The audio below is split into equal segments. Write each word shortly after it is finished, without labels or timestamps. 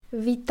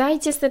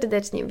Witajcie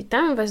serdecznie,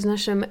 witamy Was w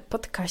naszym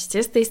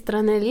podcaście. Z tej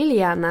strony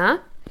Liliana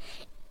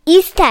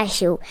i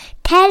Stasiu.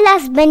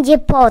 Teraz będzie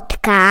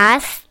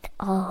podcast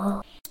o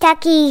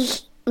takich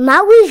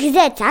małych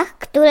rzeczach,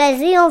 które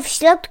żyją w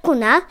środku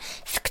nas,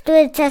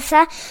 które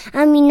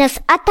czasami nas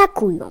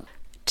atakują.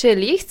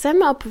 Czyli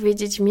chcemy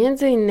opowiedzieć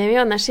m.in.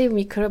 o naszej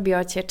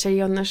mikrobiocie,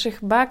 czyli o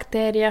naszych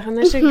bakteriach, o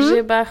naszych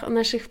grzybach, o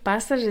naszych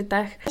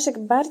pasożytach. Staszek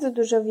bardzo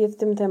dużo wie w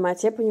tym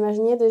temacie, ponieważ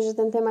nie dość, że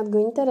ten temat go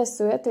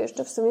interesuje, to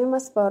jeszcze w sumie ma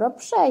sporo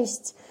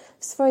przejść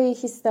w swojej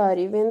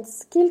historii,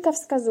 więc kilka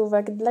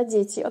wskazówek dla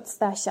dzieci od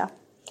Stasia.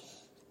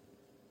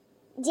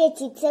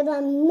 Dzieci,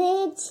 trzeba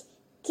myć,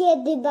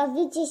 kiedy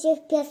bawicie się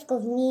w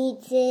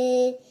piaskownicy.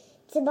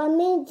 Trzeba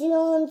myć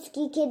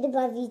rączki, kiedy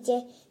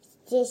bawicie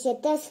się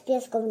też w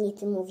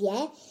piaskownicy, mówię.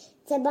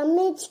 Trzeba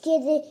myć,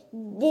 kiedy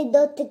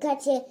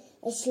dotykacie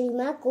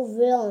ślimaków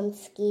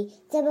rączki.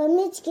 Trzeba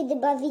myć, kiedy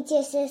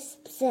bawicie się z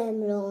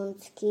psem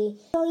rączki.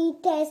 No i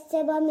też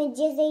trzeba myć,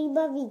 jeżeli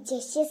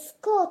bawicie się z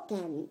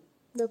kotem.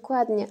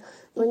 Dokładnie,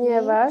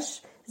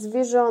 ponieważ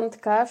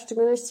zwierzątka, w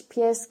szczególności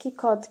pieski,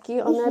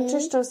 kotki, one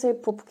czyszczą sobie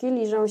pupki,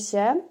 liżą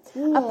się,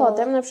 a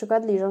potem na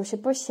przykład liżą się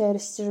po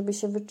sierści, żeby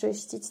się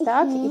wyczyścić,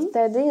 tak? I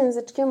wtedy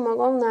języczkiem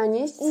mogą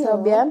nanieść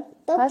sobie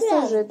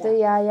pasożyty,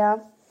 jaja.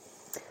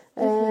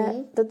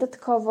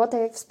 Dodatkowo,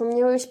 tak jak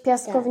wspomniałeś,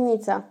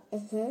 piaskownica.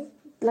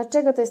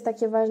 Dlaczego to jest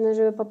takie ważne,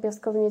 żeby po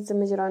piaskownicy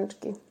myć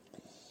rączki?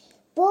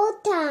 Bo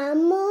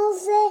tam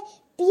może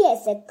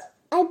piesek,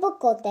 albo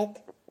kotek,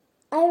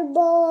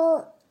 albo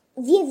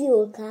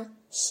wiewiórka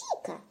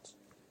sikać.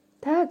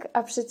 Tak,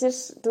 a przecież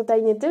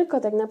tutaj nie tylko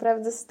tak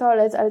naprawdę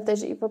stolec, ale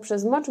też i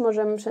poprzez mocz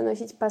możemy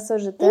przenosić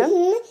pasożyty.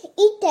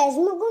 I też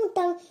mogą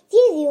tam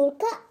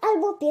wiewiórka,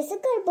 albo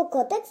piesek, albo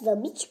kotek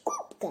zrobić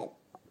kubkę.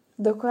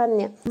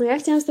 Dokładnie. No ja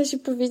chciałam Stasiu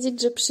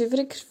powiedzieć, że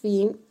przywry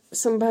krwi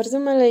są bardzo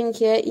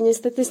maleńkie i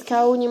niestety z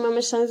kału nie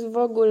mamy szans w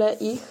ogóle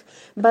ich,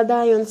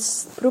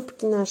 badając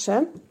próbki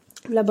nasze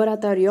w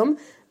laboratorium,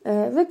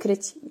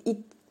 wykryć. I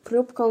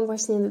próbką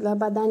właśnie dla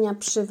badania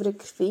przywry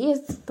krwi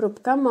jest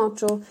próbka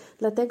moczu.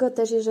 Dlatego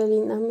też jeżeli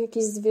nam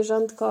jakieś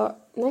zwierzątko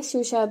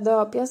nasiusia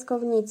do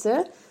piaskownicy,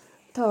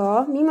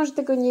 to mimo, że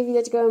tego nie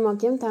widać gołym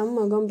okiem, tam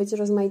mogą być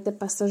rozmaite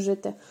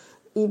pasożyty.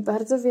 I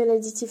bardzo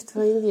wiele dzieci w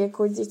Twoim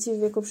wieku, dzieci w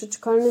wieku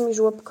przedszkolnym i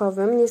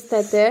żłobkowym,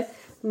 niestety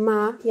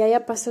ma jaja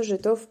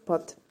pasożytów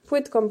pod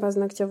płytką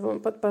paznokciową,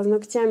 pod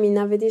paznokciami,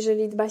 nawet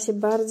jeżeli dba się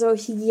bardzo o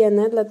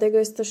higienę, dlatego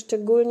jest to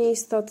szczególnie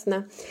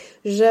istotne,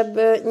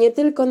 żeby nie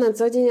tylko na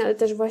co dzień, ale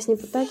też właśnie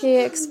po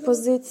takiej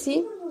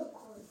ekspozycji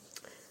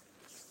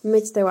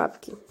myć te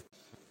łapki.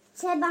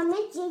 Trzeba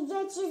myć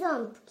dzieci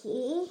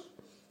ząbki,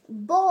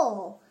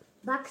 bo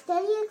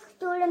bakterie,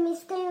 które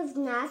mieszkają w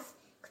nas,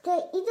 które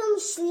idą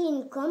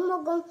ślinką,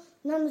 mogą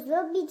nam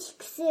zrobić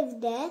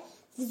krzywdę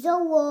w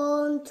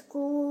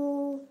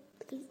żołądku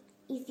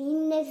i w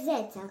innych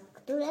rzeczach,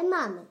 które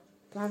mamy,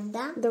 prawda?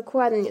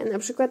 Dokładnie. Na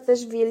przykład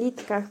też w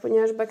jelitkach,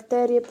 ponieważ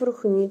bakterie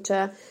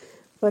próchnicze,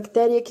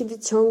 bakterie, kiedy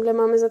ciągle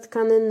mamy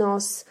zatkany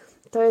nos,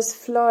 to jest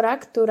flora,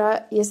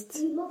 która jest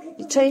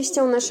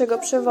częścią naszego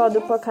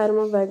przewodu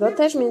pokarmowego,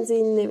 też między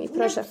innymi.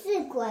 Proszę. Na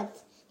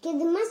przykład,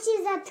 kiedy ma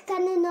się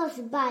zatkany nos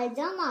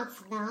bardzo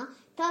mocno,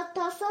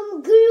 to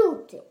są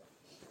gluty.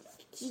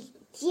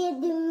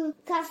 Kiedy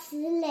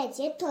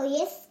kaszlecie, to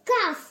jest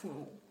kaszel.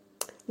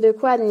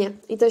 Dokładnie.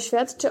 I to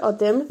świadczy o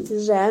tym,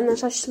 że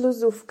nasza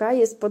śluzówka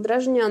jest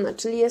podrażniona,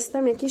 czyli jest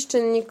tam jakiś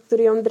czynnik,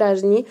 który ją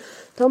drażni.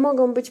 To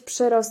mogą być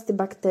przerosty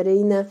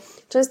bakteryjne.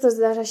 Często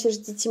zdarza się,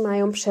 że dzieci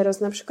mają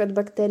przerost na przykład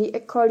bakterii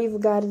E. coli w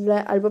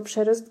gardle, albo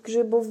przerost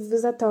grzybów w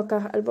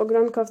zatokach, albo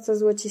gronkowca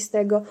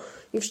złocistego.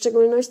 I w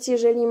szczególności,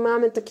 jeżeli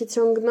mamy takie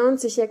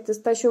ciągnące się, jak to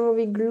Stasiu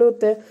mówi,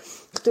 gluty,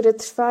 które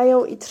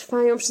trwają i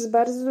trwają przez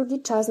bardzo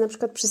długi czas, na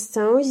przykład przez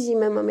całą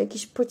zimę, mamy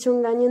jakieś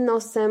pociąganie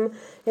nosem,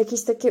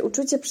 jakieś takie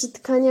uczucie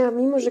przytkania,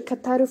 mimo że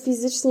kataru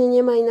fizycznie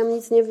nie ma i nam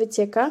nic nie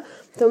wycieka,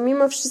 to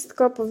mimo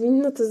wszystko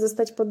powinno to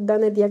zostać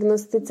poddane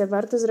diagnostyce.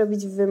 Warto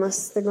zrobić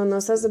wymaz z tego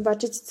nosa,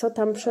 zobaczyć, co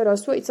tam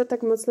przerosło i co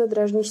tak mocno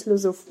drażni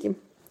śluzówki.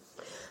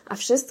 A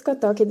wszystko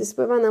to, kiedy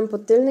spływa nam po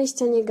tylnej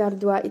ścianie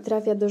gardła i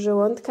trafia do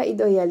żołądka i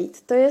do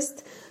jelit, to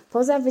jest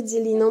poza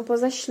wydzieliną,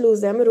 poza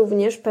śluzem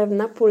również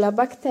pewna pula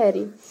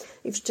bakterii.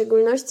 I w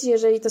szczególności,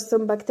 jeżeli to są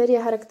bakterie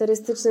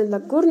charakterystyczne dla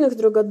górnych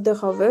dróg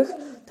oddechowych,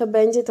 to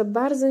będzie to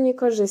bardzo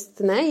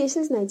niekorzystne,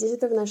 jeśli znajdzie się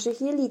to w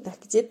naszych jelitach,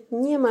 gdzie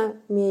nie ma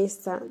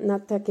miejsca na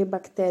takie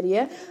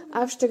bakterie,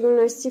 a w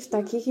szczególności w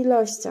takich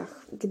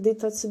ilościach, gdy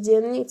to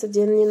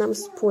codziennie nam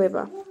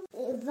spływa.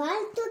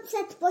 Warto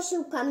przed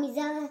posiłkami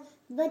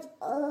zadbać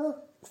o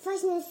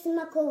kwaśne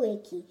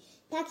smakołyki,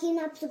 takie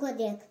na przykład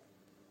jak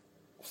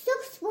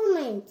sok z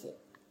pomęczy,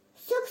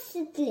 sok z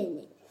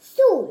cytryny,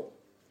 sól.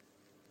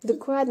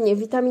 Dokładnie,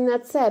 witamina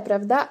C,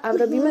 prawda? A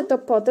robimy to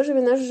po to,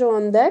 żeby nasz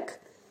żołądek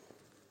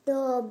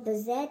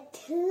dobrze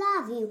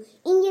trawił.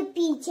 I nie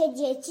pijcie,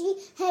 dzieci,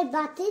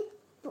 herbaty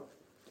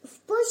w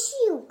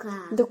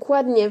posiłkach.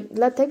 Dokładnie,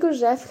 dlatego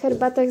że w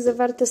herbatach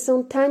zawarte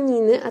są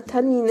taniny, a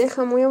taniny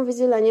hamują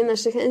wydzielanie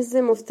naszych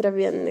enzymów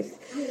trawiennych.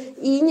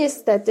 I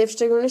niestety, w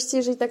szczególności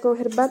jeżeli taką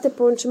herbatę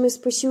połączymy z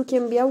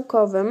posiłkiem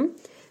białkowym,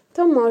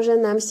 to może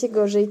nam się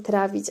gorzej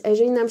trawić. A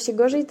jeżeli nam się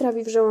gorzej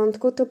trawi w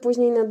żołądku, to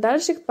później na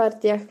dalszych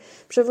partiach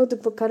przewodu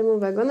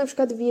pokarmowego, na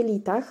przykład w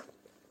jelitach,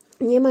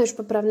 nie ma już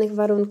poprawnych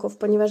warunków,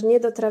 ponieważ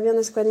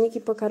niedotrawione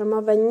składniki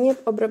pokarmowe, nie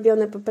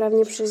obrobione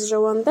poprawnie przez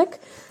żołądek,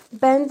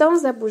 będą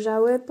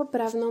zaburzały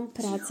poprawną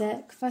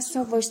pracę,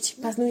 kwasowość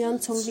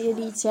panującą w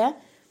jelicie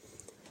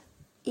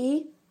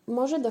i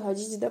może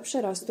dochodzić do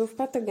przerostów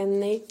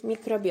patogennej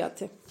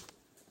mikrobioty.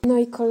 No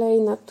i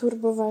kolejna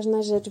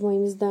turboważna rzecz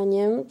moim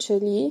zdaniem,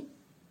 czyli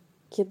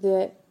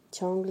kiedy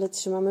ciągle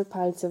trzymamy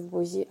palce w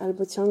buzi,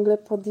 albo ciągle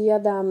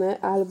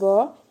podjadamy,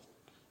 albo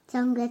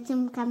ciągle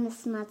cymkamy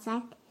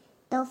smaczek,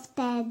 to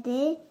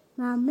wtedy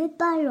mamy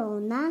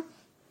balona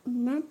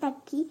na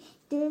taki,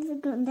 który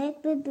wygląda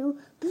jakby był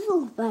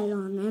brzuch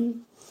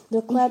balonem.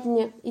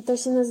 Dokładnie. I to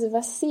się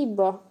nazywa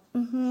SIBO.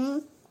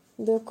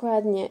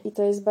 Dokładnie. I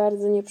to jest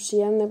bardzo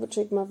nieprzyjemne, bo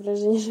człowiek ma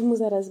wrażenie, że mu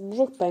zaraz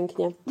brzuch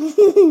pęknie.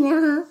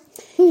 No.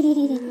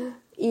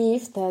 I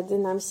wtedy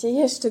nam się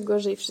jeszcze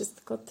gorzej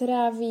wszystko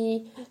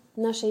trawi.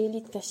 Nasze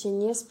jelitka się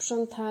nie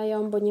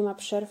sprzątają, bo nie ma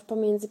przerw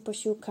pomiędzy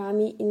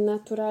posiłkami i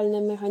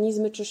naturalne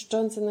mechanizmy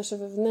czyszczące nasze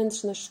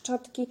wewnętrzne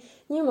szczotki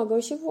nie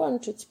mogą się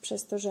włączyć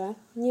przez to, że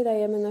nie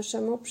dajemy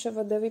naszemu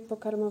przewodowi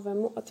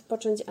pokarmowemu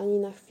odpocząć ani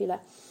na chwilę.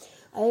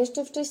 Ale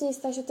jeszcze wcześniej,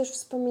 Stasiu, też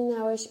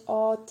wspominałeś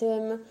o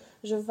tym,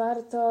 że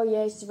warto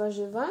jeść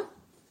warzywa?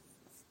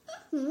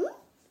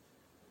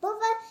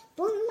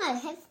 Bo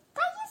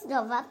marchewka jest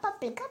zdrowa,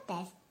 papryka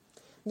też.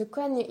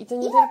 Dokładnie. I to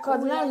nie tylko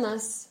dla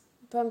nas,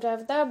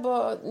 prawda?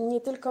 Bo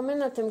nie tylko my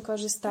na tym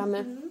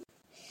korzystamy.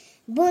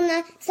 Bo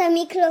nasza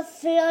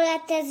mikroflora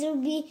też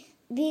lubi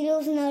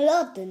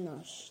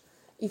różnorodność.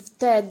 I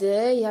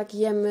wtedy, jak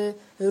jemy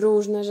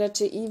różne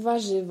rzeczy, i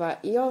warzywa,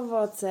 i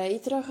owoce, i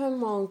trochę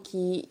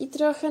mąki, i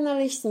trochę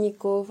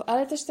naleśników,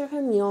 ale też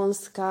trochę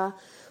mięska,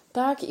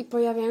 tak? I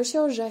pojawiają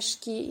się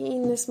orzeszki i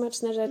inne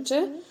smaczne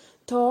rzeczy,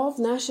 to w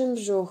naszym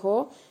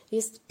brzuchu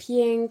jest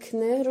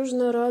piękny,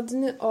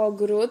 różnorodny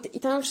ogród i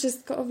tam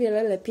wszystko o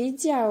wiele lepiej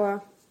działa.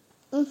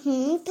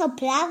 To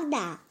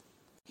prawda.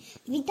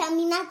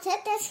 Witamina C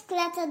też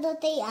wkracza do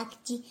tej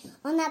akcji.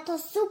 Ona to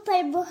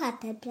super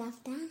bohater,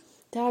 prawda?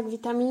 Tak,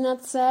 witamina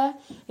C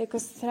jako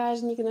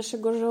strażnik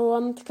naszego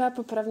żołądka,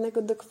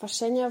 poprawnego do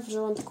kwaszenia. W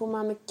żołądku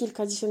mamy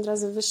kilkadziesiąt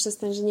razy wyższe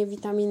stężenie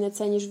witaminy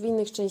C niż w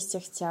innych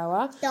częściach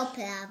ciała. To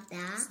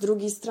prawda. Z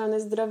drugiej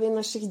strony zdrowie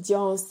naszych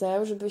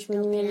dziąseł, żebyśmy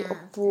nie mieli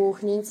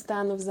opuchnięć,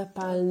 stanów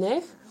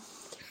zapalnych,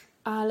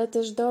 ale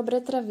też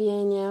dobre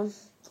trawienie.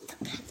 To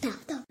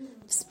prawda.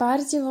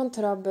 Wsparcie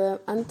wątroby,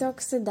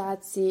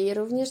 antyoksydacji,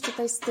 również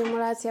tutaj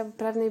stymulacja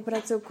poprawnej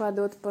pracy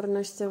układu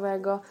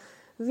odpornościowego.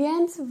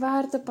 Więc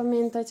warto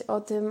pamiętać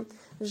o tym,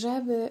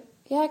 żeby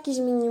jakieś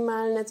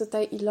minimalne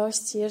tutaj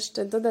ilości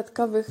jeszcze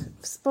dodatkowych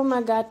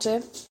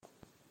wspomagaczy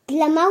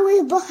Dla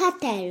małych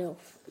bohaterów.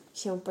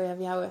 się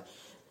pojawiały.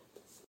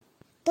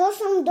 To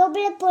są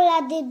dobre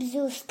porady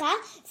brzuszka,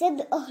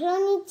 żeby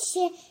ochronić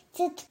się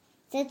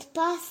przed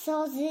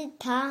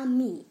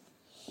pasożytami.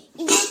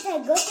 I do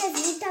tego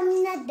też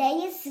witamina D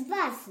jest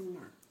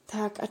ważna.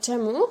 Tak, a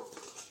czemu?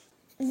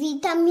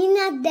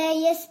 Witamina D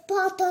jest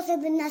po to,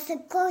 żeby nasze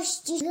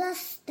kości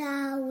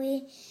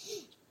wzrastały,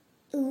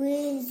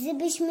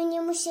 żebyśmy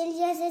nie musieli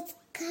leżeć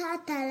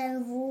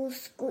katarem w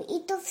łóżku i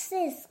to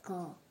wszystko,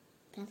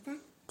 prawda?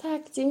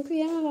 Tak,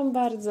 dziękujemy Wam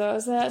bardzo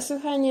za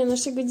słuchanie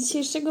naszego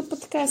dzisiejszego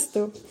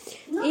podcastu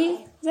i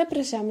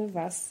zapraszamy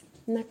Was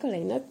na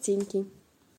kolejne odcinki.